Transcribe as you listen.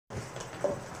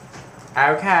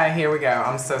Okay, here we go.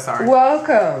 I'm so sorry.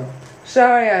 Welcome.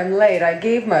 Sorry I'm late. I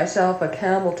gave myself a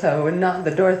camel toe and not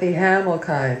the Dorothy Hamill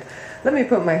kind. Let me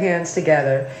put my hands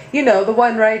together. You know, the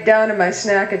one right down in my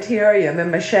snackatorium, in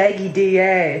my shaggy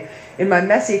DA, in my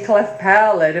messy cleft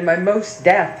palate, in my most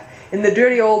deaf, in the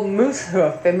dirty old moose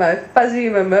hoof, in my fuzzy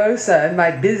mimosa, in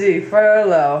my busy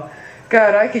furlough.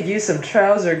 God, I could use some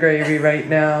trouser gravy right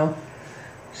now.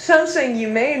 Something you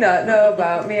may not know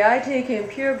about me, I take in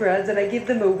purebreds and I give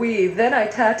them a weave, then I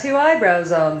tattoo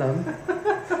eyebrows on them.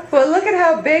 Well, look at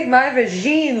how big my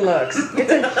vagine looks. It's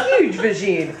a huge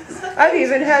vagine. I've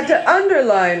even had to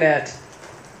underline it.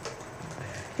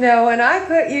 Now, when I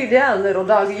put you down, little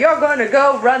doggy, you're going to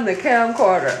go run the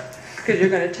camcorder. Because you're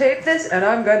going to tape this and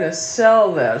I'm going to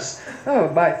sell this. Oh,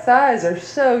 my thighs are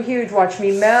so huge. Watch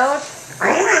me mount.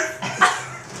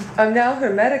 I'm now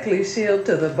hermetically sealed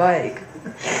to the bike.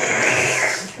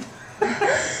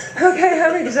 Okay,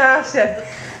 I'm exhausted.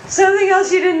 Something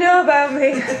else you didn't know about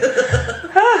me.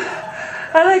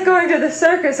 I like going to the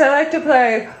circus. I like to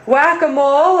play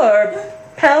whack-a-mole or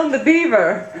pound the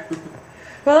beaver.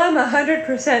 Well, I'm 100%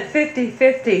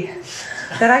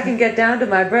 50-50 that I can get down to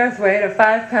my birth weight of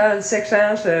 5 pounds 6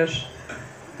 ounces.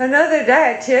 Another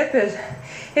diet tip is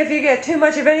if you get too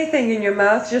much of anything in your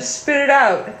mouth, just spit it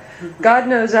out. God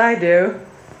knows I do.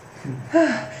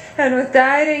 And with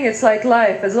dieting, it's like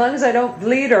life. As long as I don't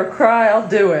bleed or cry, I'll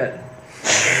do it.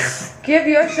 Give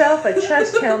yourself a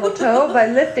chest camel toe by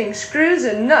lifting screws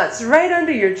and nuts right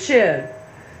under your chin.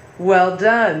 Well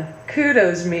done.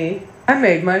 Kudos me. I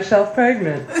made myself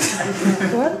pregnant.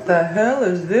 What the hell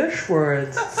is this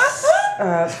words?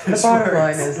 The bottom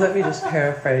line is, let me just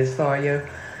paraphrase for you.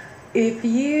 If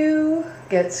you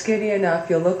get skinny enough,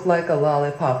 you'll look like a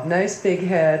lollipop. Nice big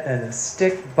head and a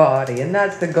stick body. And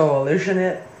that's the goal, isn't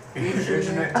it?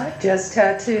 I just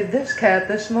tattooed this cat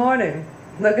this morning.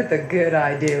 Look at the good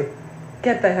I do.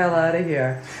 Get the hell out of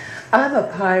here. I'm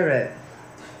a pirate.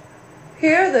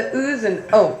 Here are the oohs and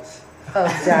ohs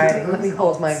of dieting. Let me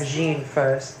hold my vagine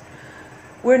first.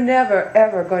 We're never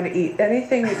ever going to eat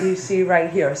anything that you see right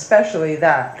here, especially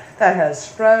that. That has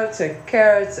sprouts and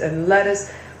carrots and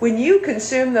lettuce. When you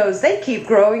consume those, they keep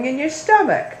growing in your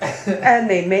stomach. And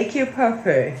they make you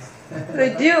puffy.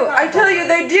 They do. I tell you,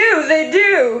 they do. They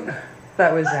do.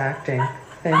 That was acting.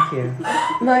 Thank you.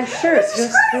 My shirt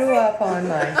just threw up on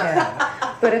my head.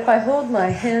 But if I hold my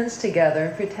hands together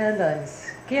and pretend I'm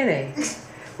skinny,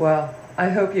 well, I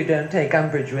hope you don't take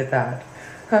umbrage with that.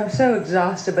 I'm so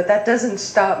exhausted, but that doesn't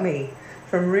stop me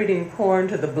from reading porn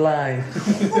to the blind.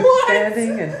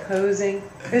 Standing and posing.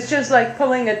 It's just like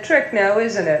pulling a trick now,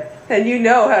 isn't it? And you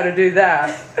know how to do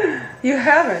that. You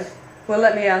haven't? Well,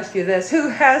 let me ask you this. Who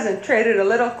hasn't traded a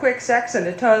little quick sex in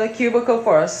a toilet cubicle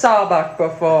for a sawbuck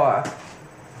before?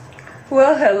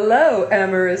 Well, hello,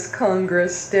 amorous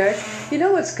Congress stick. You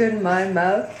know what's good in my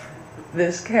mouth?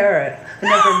 This carrot. I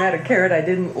never met a carrot I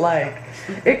didn't like.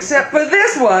 Except for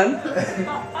this one.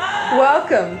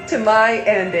 Welcome to my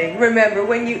ending. Remember,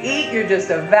 when you eat, you're just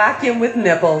a vacuum with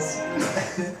nipples.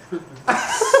 Okay,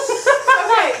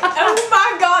 oh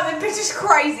my god, that bitch is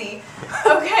crazy.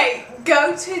 Okay,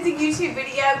 go to the YouTube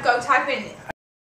video, go type in